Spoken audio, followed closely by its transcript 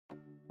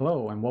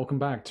Hello and welcome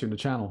back to the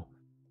channel.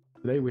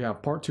 Today we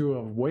have part 2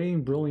 of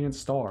weighing brilliant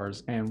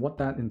stars and what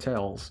that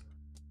entails.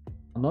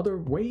 Another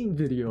weighing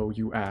video,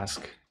 you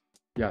ask?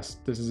 Yes,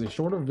 this is a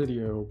shorter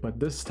video, but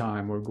this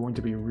time we're going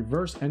to be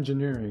reverse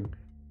engineering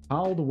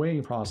how the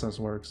weighing process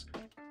works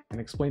and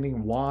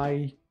explaining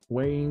why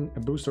weighing a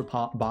booster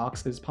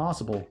box is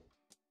possible.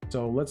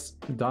 So let's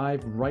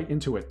dive right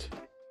into it.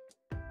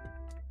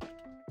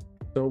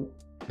 So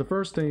the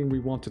first thing we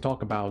want to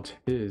talk about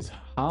is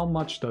how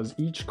much does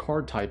each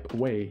card type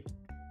weigh,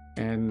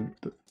 and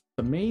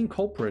the main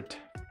culprit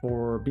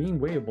for being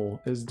weighable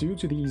is due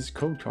to these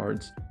code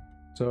cards.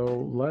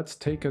 So let's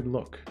take a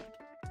look.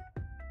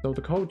 So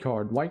the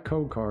white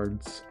code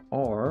cards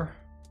are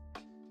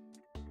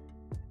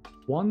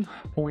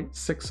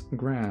 1.6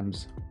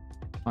 grams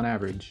on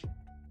average.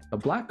 The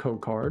black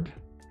code card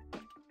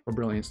for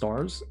brilliant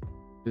stars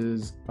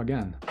is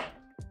again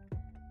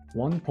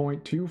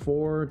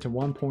 1.24 to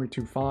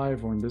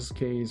 1.25, or in this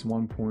case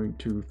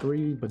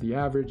 1.23, but the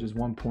average is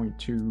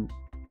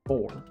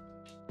 1.24.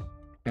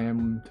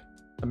 And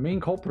the main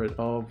culprit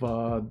of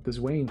this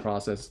weighing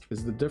process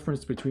is the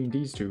difference between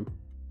these two.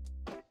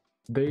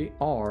 They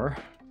are,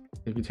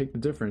 if you take the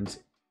difference,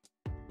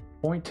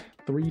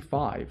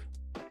 0.35.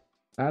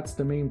 That's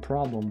the main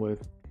problem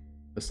with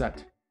the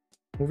set.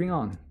 Moving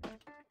on,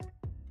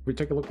 if we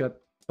take a look at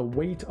the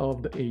weight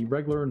of a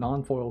regular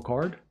non-foil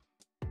card,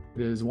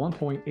 it is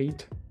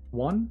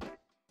 1.81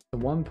 to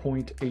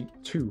 1.82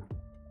 to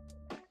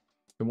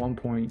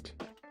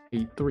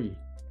 1.83.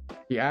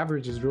 The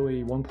average is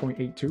really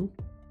 1.82,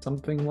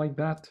 something like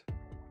that.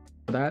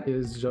 That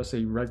is just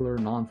a regular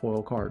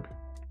non-foil card.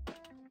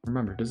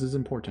 Remember, this is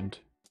important.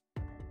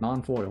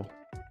 Non-foil,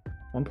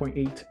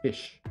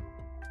 1.8-ish.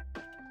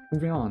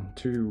 Moving on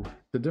to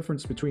the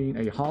difference between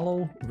a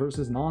hollow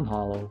versus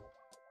non-hollow.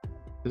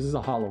 This is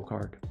a hollow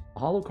card. A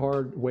hollow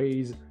card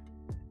weighs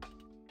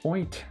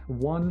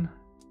 0.1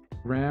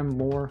 gram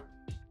more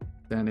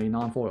than a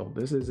non-foil.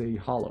 This is a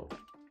hollow.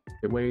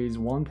 It weighs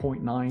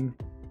 1.94,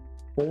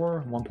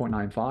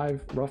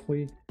 1.95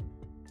 roughly.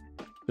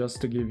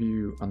 Just to give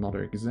you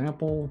another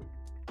example,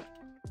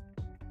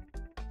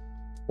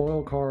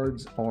 foil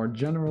cards are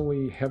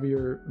generally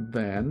heavier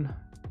than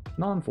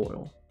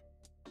non-foil.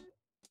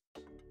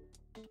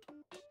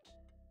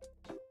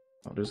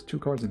 Oh, there's two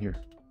cards in here.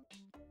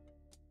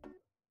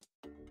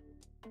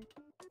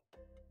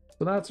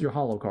 So that's your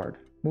hollow card.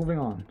 Moving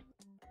on.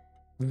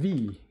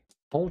 V,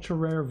 ultra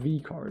rare V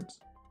cards.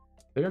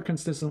 They are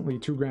consistently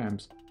 2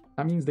 grams.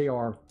 That means they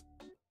are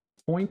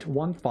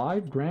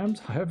 0.15 grams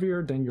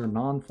heavier than your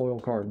non-foil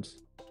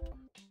cards.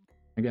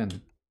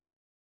 Again,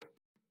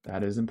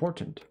 that is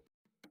important.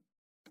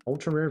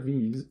 Ultra rare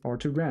Vs are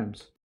 2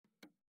 grams.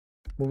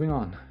 Moving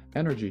on.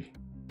 Energy.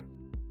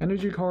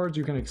 Energy cards,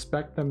 you can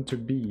expect them to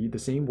be the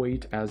same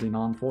weight as a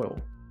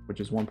non-foil, which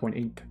is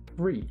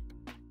 1.83.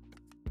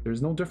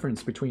 There's no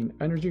difference between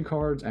energy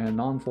cards and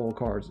non-foil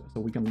cards, so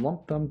we can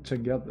lump them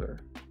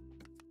together.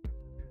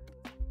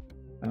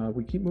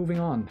 We keep moving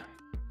on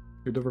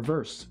to the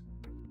reverse.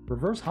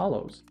 Reverse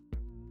hollows.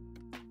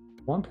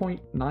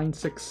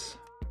 1.96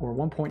 or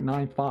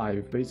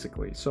 1.95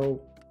 basically. So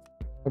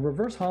a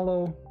reverse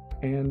hollow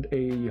and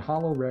a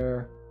hollow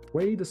rare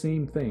weigh the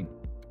same thing.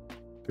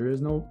 There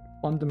is no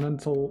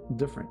fundamental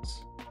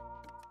difference.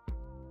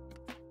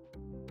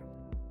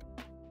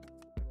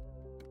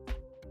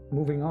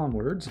 Moving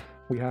onwards,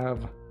 we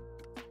have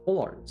full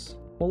arts.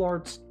 Full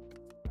arts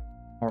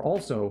are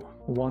also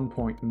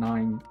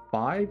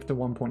 1.95 to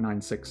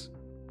 1.96.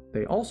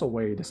 They also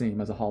weigh the same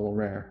as a hollow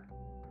rare.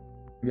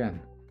 Again,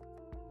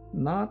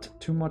 not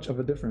too much of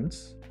a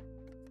difference.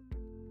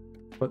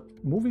 But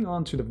moving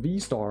on to the V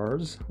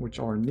stars, which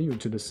are new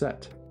to the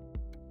set.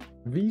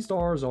 V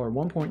stars are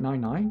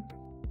 1.99,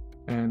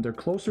 and they're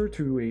closer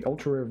to a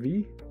ultra rare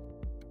V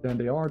than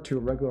they are to a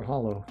regular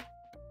hollow.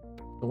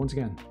 So once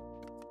again,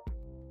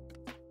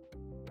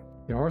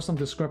 there are some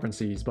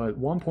discrepancies, but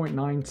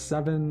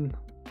 1.97,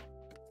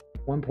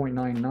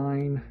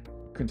 1.99,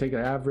 can take an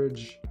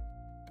average.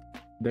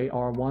 They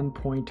are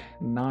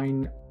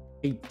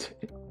 1.98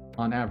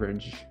 on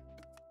average.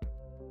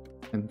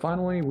 And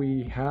finally,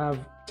 we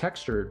have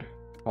textured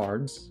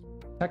cards.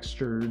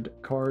 Textured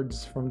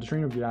cards from the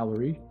trainer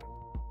gallery,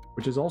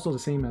 which is also the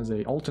same as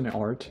a alternate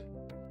art,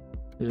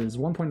 is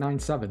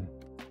 1.97,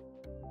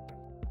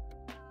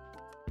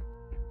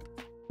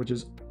 which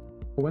is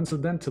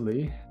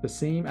coincidentally the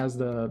same as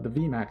the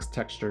VMAX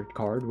textured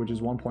card, which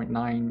is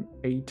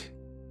 1.98,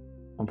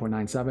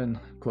 1.97,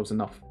 close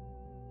enough.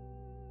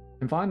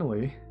 And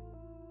finally,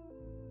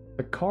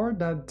 the card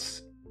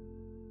that's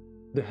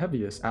the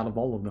heaviest out of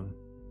all of them,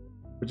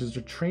 which is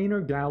the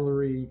trainer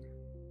gallery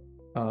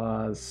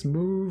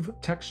smooth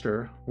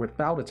texture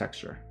without a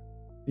texture.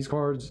 These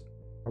cards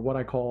are what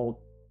I call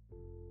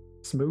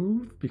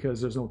smooth because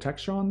there's no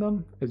texture on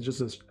them. It's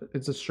just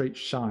it's a straight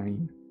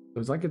shine. So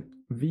it's like a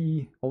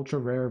V, ultra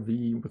rare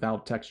V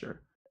without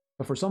texture.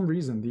 But for some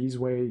reason, these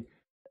weigh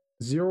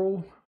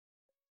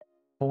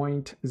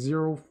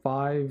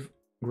 0.05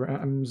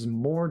 grams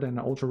more than an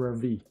ultra rare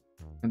V.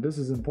 And this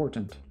is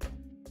important.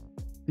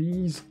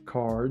 these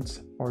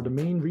cards are the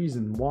main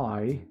reason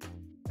why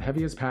the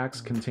heaviest packs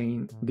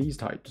contain these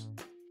types.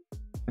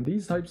 And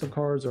these types of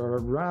cards are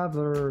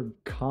rather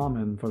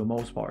common for the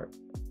most part.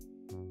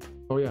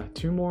 Oh yeah,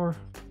 2 more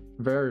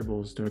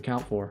variables to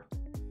account for.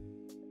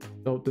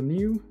 So the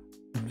new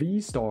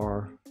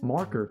V-Star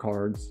marker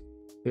cards,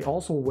 they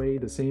also weigh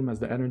the same as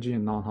the energy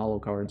and non-holo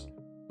cards.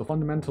 So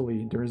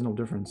fundamentally, there is no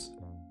difference.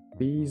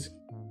 These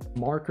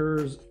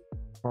markers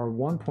are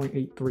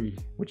 1.83,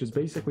 which is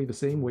basically the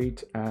same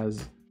weight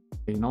as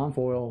a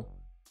non-foil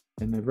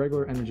and a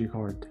regular energy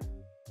card.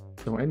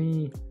 So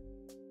any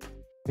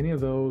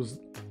of those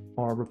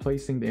are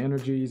replacing the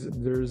energies,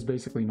 there's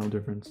basically no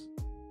difference.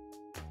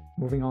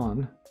 Moving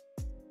on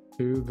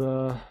to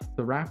the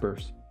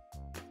wrappers.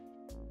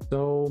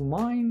 So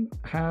mine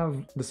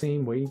have the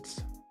same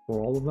weights for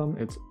all of them.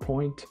 It's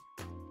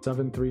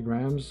 0.73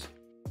 grams.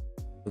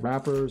 The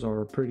wrappers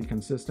are pretty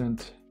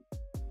consistent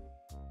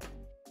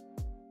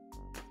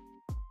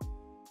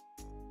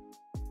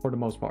for the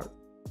most part.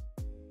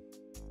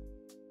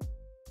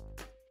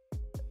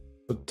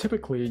 So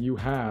typically you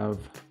have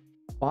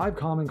 5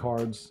 common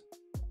cards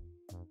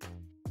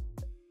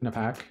in a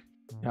pack.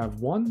 You have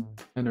 1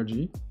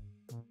 energy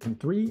and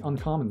 3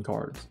 uncommon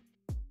cards.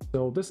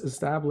 So this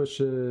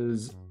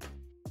establishes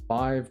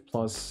 5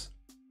 plus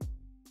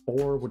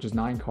 4, which is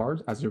 9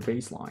 cards as your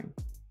baseline.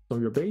 So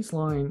your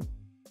baseline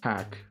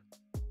pack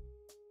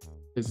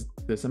is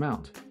this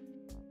amount.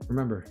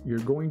 Remember, you're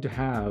going to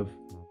have,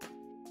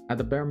 at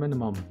the bare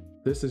minimum,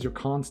 this is your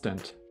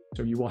constant.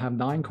 So you will have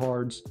 9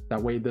 cards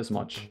that weigh this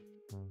much.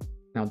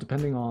 Now,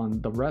 depending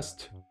on the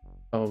rest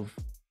of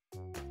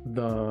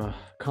the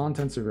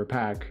contents of your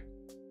pack,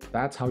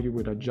 that's how you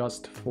would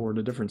adjust for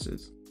the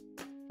differences.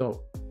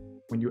 So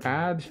when you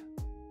add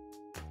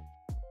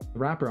the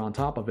wrapper on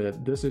top of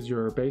it, this is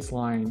your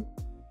baseline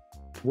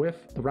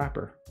with the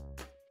wrapper.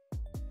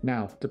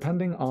 Now,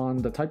 depending on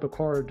the type of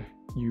card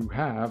you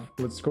have,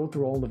 let's go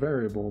through all the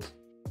variables.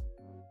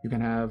 You can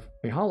have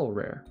a holo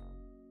rare.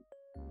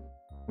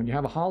 When you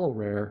have a holo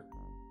rare,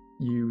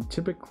 you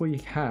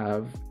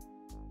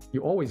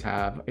always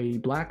have a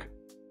black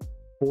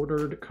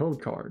bordered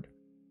code card.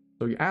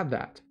 So you add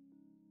that.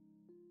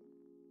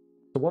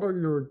 So what are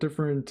your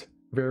different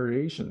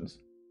variations?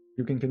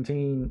 You can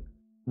contain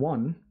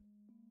 1,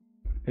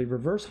 a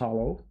reverse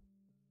holo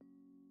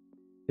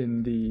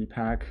in the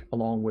pack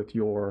along with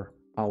your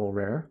holo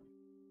rare,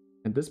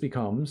 and this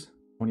becomes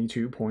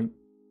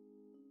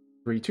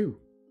 22.32,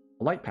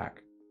 a light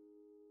pack.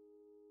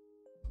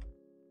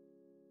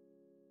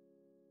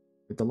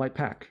 It's a light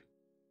pack.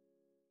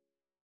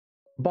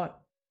 But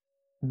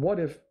what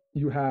if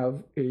you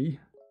have a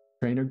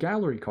trainer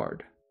gallery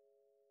card?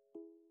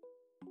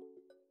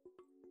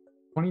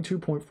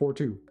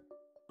 22.42.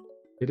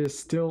 It is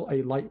still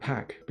a light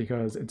pack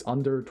because it's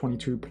under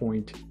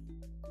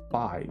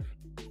 22.5.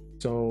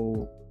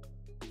 So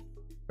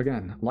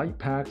again, light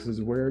packs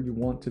is where you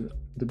want to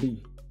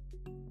be.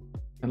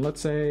 And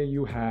let's say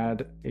you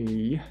had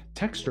a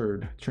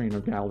textured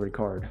trainer gallery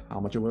card. How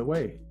much will it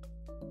weigh?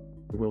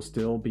 It will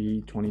still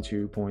be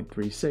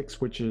 22.36,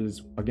 which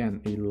is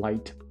again a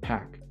light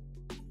pack.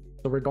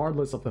 So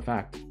regardless of the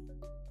fact,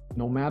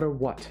 no matter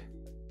what,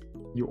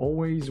 you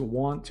always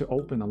want to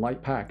open a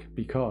light pack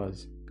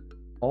because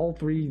all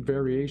 3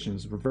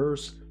 variations,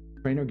 reverse,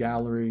 trainer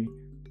gallery,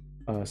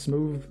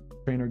 smooth,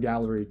 trainer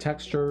gallery,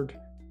 textured,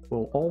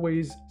 will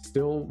always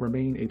still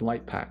remain a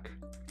light pack.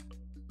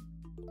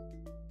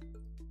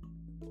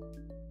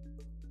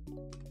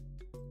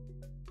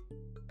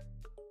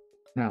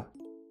 Now,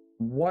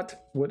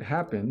 what would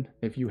happen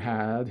if you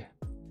had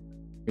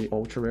a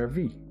ultra rare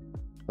V?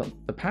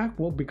 The pack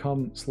will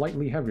become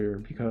slightly heavier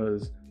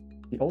because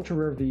the ultra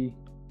rare V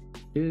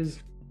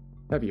is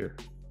heavier.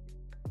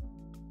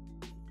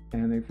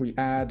 And if we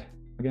add,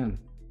 again,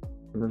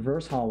 the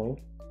reverse holo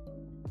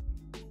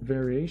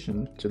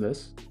variation to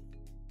this,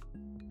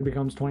 it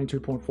becomes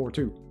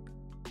 22.42.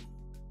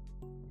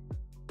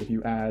 If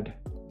you add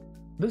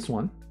this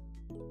one,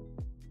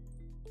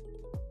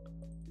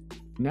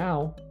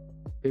 now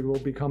it will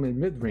become a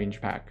mid-range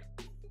pack,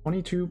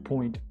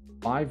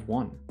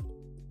 22.51.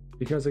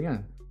 Because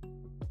again,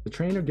 the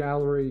trainer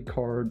gallery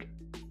card,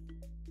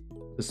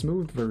 the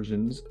smooth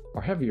versions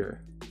are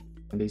heavier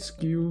and they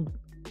skew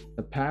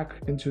the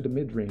pack into the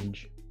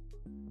mid-range.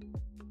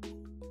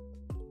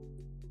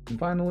 And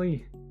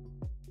finally,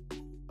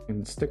 you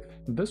can stick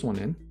this one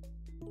in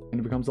and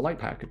it becomes a light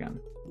pack again.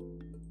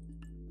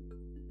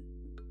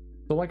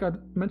 So like I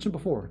mentioned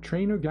before,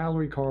 trainer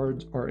gallery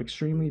cards are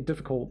extremely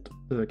difficult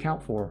to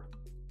account for.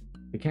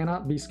 They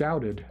cannot be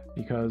scouted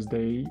because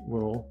they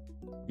will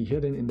be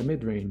hidden in the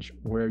mid-range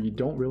where you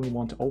don't really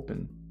want to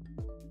open.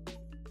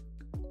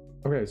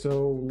 Okay,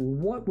 so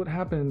what would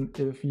happen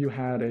if you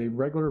had a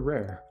regular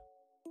rare?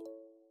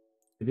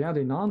 If you had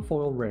a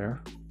non-foil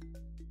rare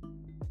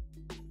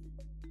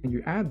and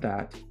you add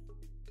that,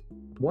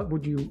 what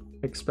would you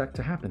expect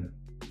to happen?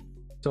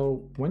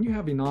 So when you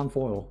have a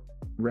non-foil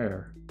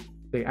rare,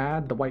 they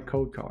add the white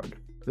code card.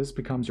 This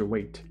becomes your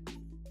weight.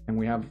 And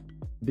we have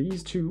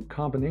these 2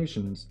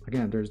 combinations.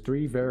 Again, there's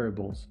 3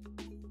 variables.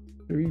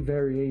 three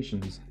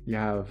variations. You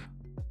have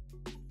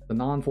the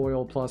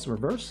non-foil plus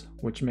reverse,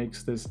 which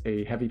makes this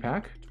a heavy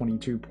pack,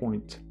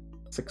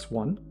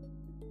 22.61.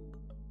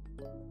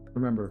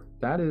 Remember,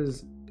 that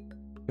is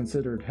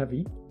considered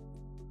heavy.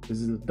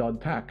 This is a dud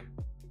pack.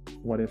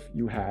 What if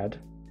you had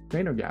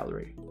Trainer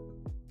Gallery?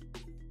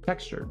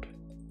 Textured,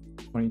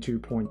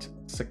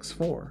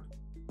 22.64.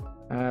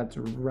 That's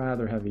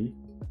rather heavy.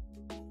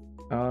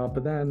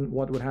 But then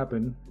what would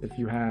happen if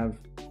you have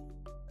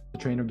the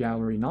Trainer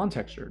Gallery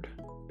non-textured?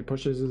 It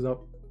pushes it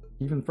up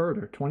even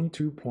further,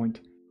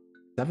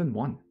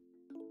 22.71.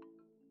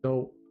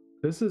 So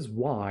this is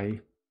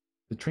why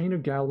the Trainer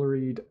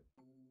Gallery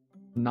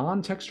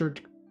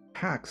non-textured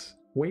packs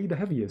weigh the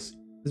heaviest,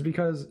 is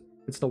because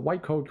it's the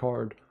white code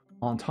card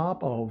on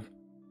top of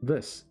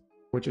this,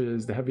 which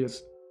is the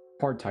heaviest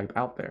card type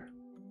out there.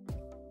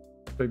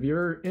 So if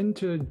you're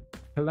into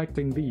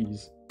collecting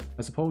these,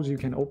 I suppose you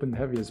can open the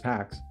heaviest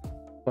packs,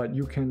 but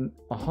you can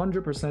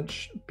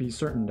 100% be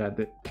certain that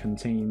it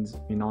contains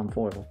a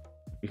non-foil,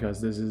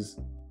 because this is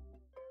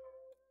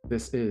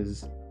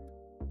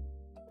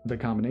the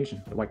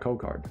combination, the white code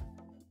card.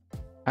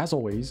 As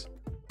always,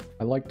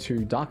 I like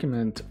to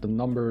document the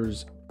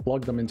numbers,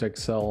 plug them into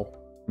Excel,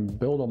 and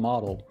build a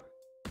model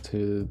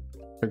to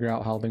figure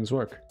out how things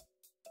work.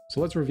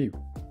 So let's review.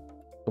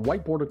 The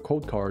white bordered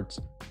code cards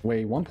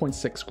weigh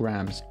 1.6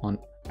 grams on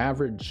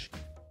average.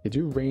 They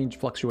do range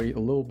fluctuate a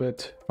little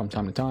bit from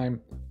time to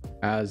time,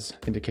 as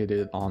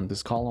indicated on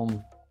this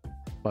column,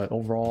 but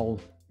overall,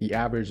 the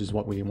average is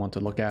what we want to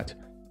look at.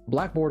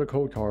 Black border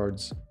code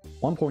cards,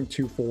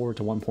 1.24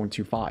 to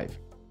 1.25.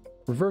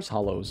 Reverse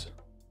hollows,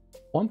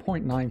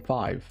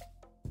 1.95,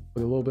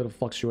 with a little bit of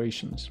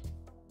fluctuations.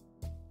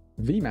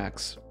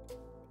 VMAX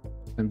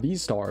and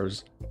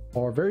V-stars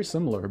are very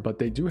similar, but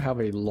they do have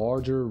a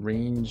larger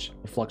range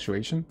of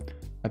fluctuation.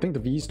 I think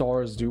the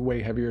V-stars do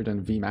weigh heavier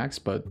than VMAX,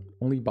 but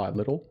only by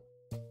little.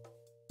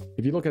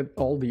 If you look at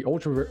all the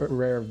ultra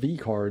rare V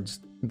cards,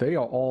 they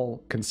are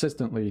all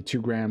consistently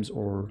 2 grams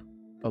or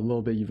a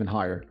little bit even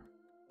higher.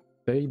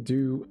 They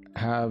do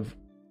have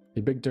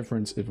a big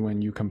difference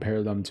when you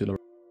compare them to the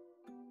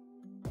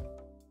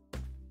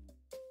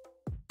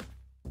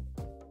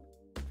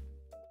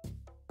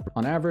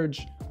on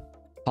average.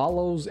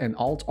 Hollows and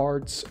alt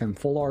arts and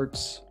full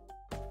arts,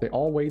 they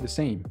all weigh the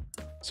same.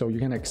 So you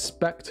can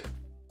expect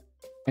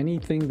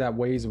anything that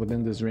weighs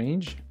within this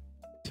range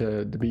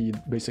to be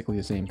basically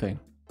the same thing,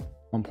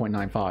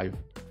 1.95.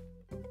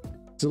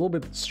 It's a little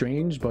bit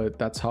strange, but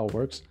that's how it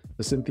works.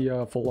 The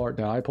Cynthia full art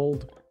that I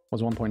pulled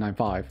was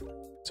 1.95.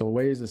 So it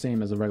weighs the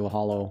same as a regular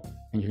hollow,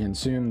 and you can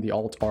assume the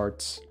alt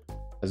arts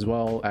as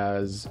well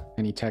as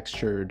any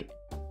textured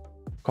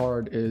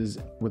card is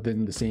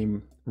within the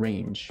same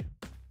range.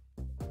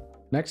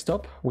 Next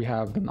up, we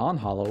have the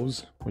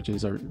non-hollows, which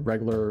is a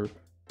regular,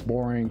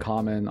 boring,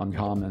 common,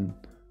 uncommon.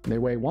 They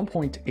weigh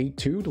 1.82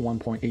 to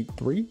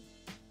 1.83,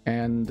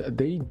 and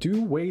they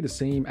do weigh the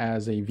same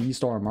as a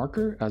V-star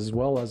marker, as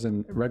well as a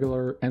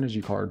regular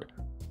energy card.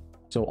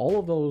 So all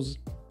of those,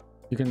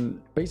 you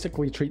can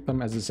basically treat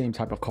them as the same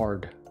type of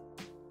card.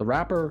 The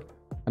wrapper,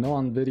 I know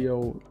on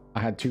video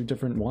I had 2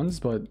 different ones,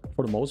 but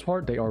for the most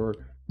part, they are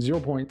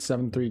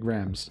 0.73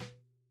 grams.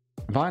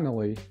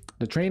 Finally,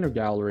 the Trainer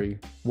Gallery,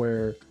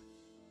 where,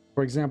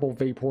 for example,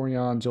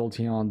 Vaporeon,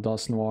 Jolteon,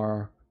 Dust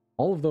Noir,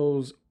 all of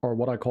those are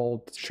what I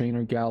call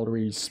Trainer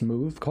Gallery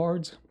smooth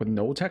cards with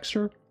no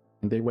texture,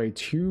 and they weigh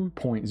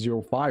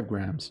 2.05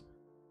 grams.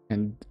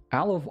 And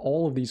out of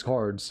all of these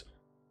cards,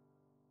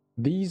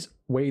 these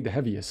weigh the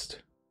heaviest,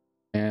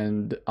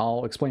 and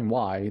I'll explain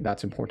why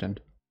that's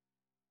important.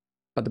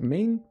 But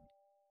the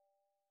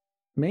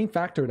main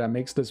factor that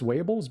makes this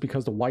weighable is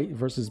because the white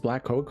versus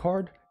black code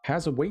card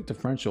has a weight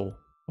differential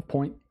of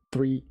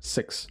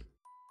 0.36.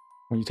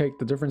 When you take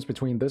the difference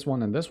between this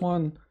one and this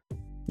one,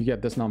 you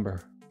get this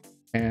number.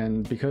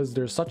 And because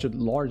there's such a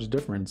large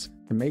difference,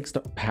 it makes the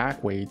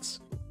pack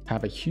weights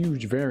have a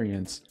huge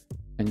variance,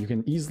 and you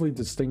can easily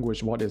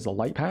distinguish what is a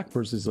light pack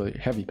versus a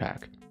heavy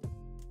pack.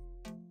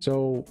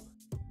 So,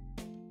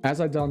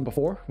 as I've done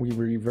before, we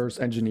reverse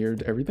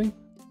engineered everything,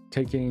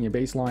 taking a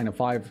baseline of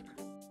 5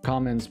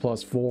 commons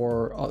plus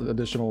 4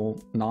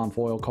 additional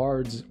non-foil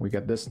cards. We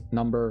get this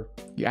number.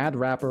 You add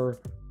wrapper,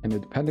 and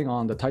depending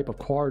on the type of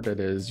card it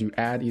is, you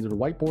add either the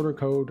white border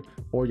code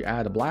or you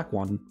add a black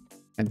one.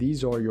 And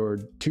these are your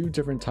 2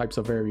 different types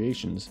of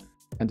variations.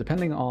 And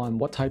depending on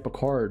what type of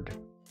card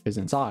is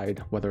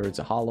inside, whether it's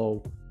a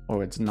hollow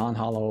or it's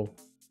non-hollow,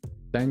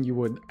 then you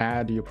would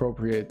add the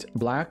appropriate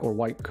black or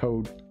white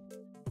code,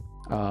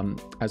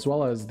 as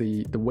well as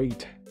the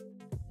weight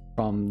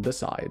from this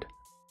side.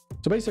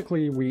 So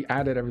basically, we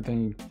added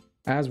everything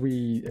as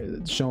we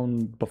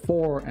shown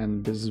before,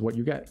 and this is what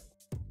you get.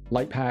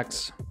 Light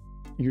packs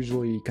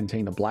usually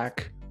contain a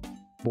black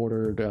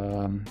bordered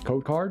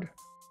code card,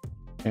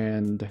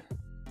 and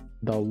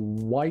the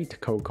white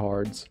code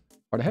cards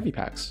are the heavy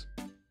packs.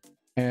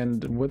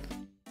 And with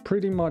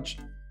pretty much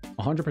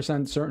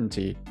 100%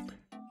 certainty,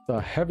 the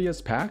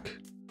heaviest pack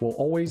will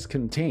always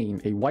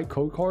contain a white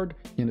code card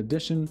in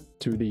addition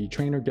to the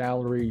Trainer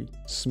Gallery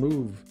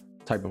smooth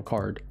type of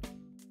card.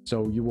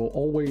 So you will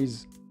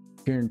always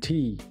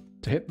guarantee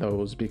to hit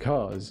those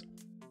because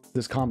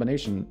this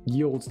combination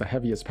yields the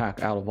heaviest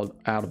pack out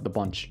of the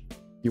bunch.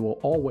 You will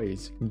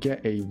always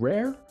get a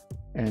rare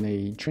and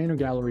a trainer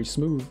gallery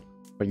smooth,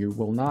 but you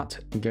will not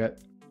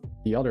get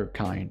the other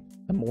kind,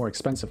 the more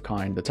expensive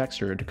kind, the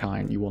textured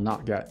kind. You will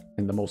not get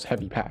in the most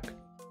heavy pack.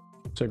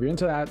 So if you're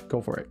into that,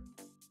 go for it.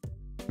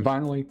 And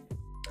finally,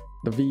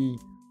 the V,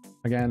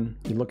 again,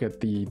 you look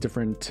at the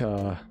different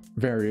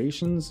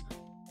variations.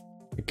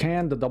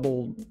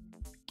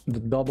 The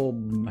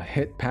double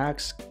hit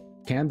packs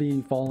can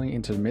be falling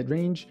into the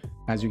mid-range,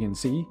 as you can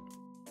see.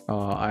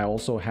 I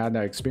also had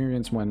that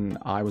experience when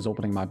I was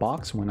opening my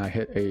box, when I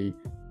hit a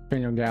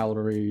trainer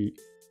gallery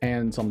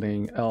and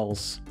something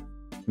else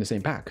in the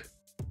same pack.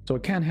 So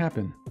it can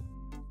happen.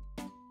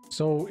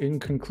 So in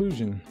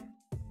conclusion,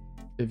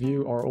 if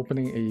you are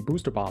opening a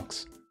booster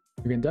box,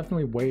 you can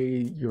definitely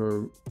weigh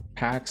your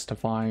packs to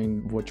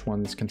find which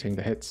ones contain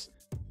the hits.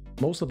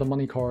 Most of the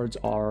money cards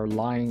are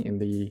lying in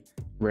the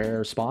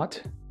rare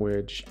spot,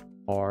 which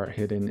are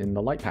hidden in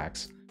the light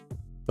packs.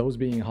 Those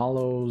being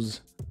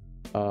hollows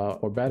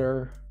or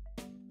better,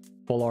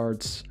 full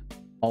arts,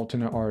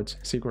 alternate arts,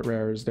 secret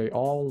rares, they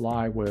all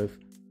lie with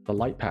the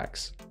light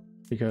packs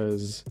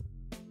because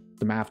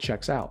the math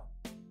checks out.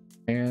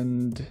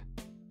 And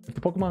if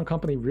the Pokemon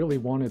Company really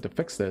wanted to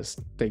fix this,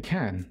 they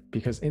can,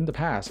 because in the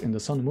past, in the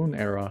Sun and Moon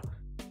era,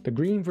 the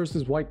green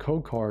versus white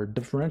code card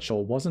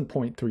differential wasn't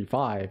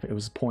 0.35, it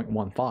was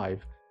 0.15.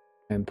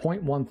 And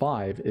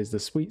 0.15 is the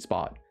sweet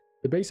spot.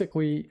 It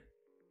basically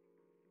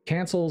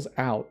cancels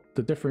out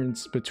the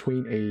difference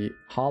between a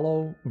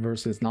hollow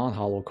versus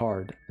non-hollow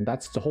card. And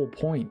that's the whole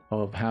point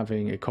of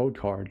having a code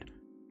card,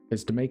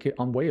 is to make it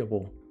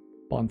unweighable.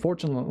 But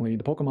unfortunately,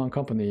 the Pokemon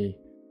Company,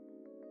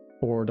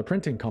 or the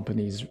printing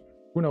companies,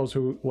 who knows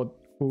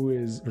who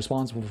is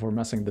responsible for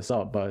messing this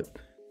up, but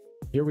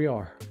here we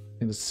are.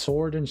 In the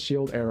Sword and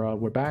Shield era,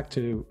 we're back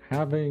to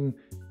having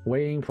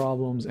weighing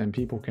problems, and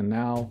people can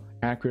now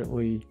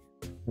accurately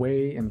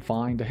weigh and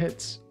find the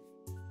hits.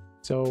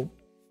 So,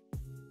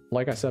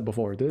 like I said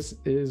before, this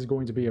is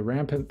going to be a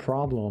rampant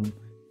problem,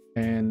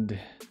 and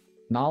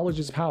knowledge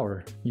is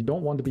power. You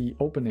don't want to be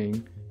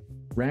opening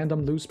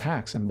random loose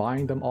packs and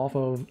buying them off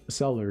of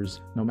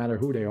sellers, no matter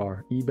who they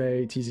are,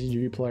 eBay,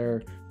 TCG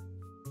Player.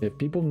 If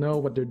people know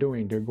what they're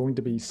doing, they're going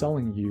to be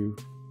selling you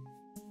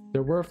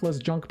their worthless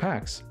junk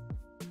packs.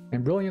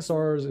 And Brilliant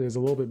Stars is a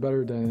little bit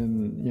better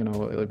than, you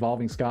know,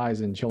 Evolving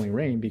Skies and Chilling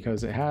Reign,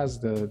 because it has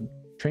the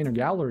trainer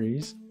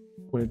galleries,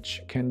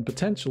 which can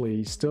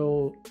potentially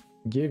still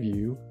give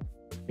you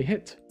a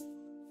hit.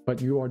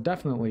 But you are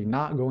definitely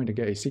not going to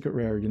get a secret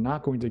rare. You're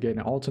not going to get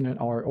an alternate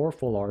art or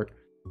full art,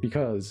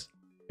 because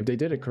if they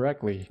did it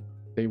correctly,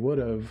 they would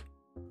have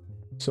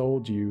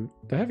sold you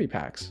the heavy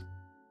packs.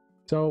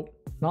 So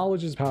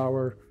knowledge is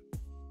power.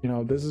 You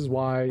know, this is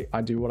why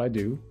I do what I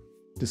do,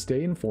 to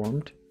stay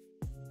informed,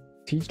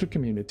 teach the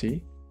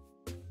community,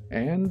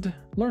 and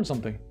learn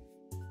something.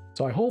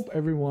 So I hope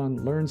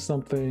everyone learns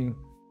something.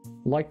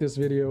 Like this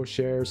video,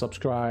 share,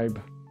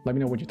 subscribe. Let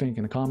me know what you think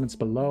in the comments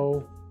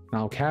below, and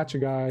I'll catch you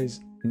guys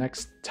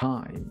next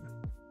time.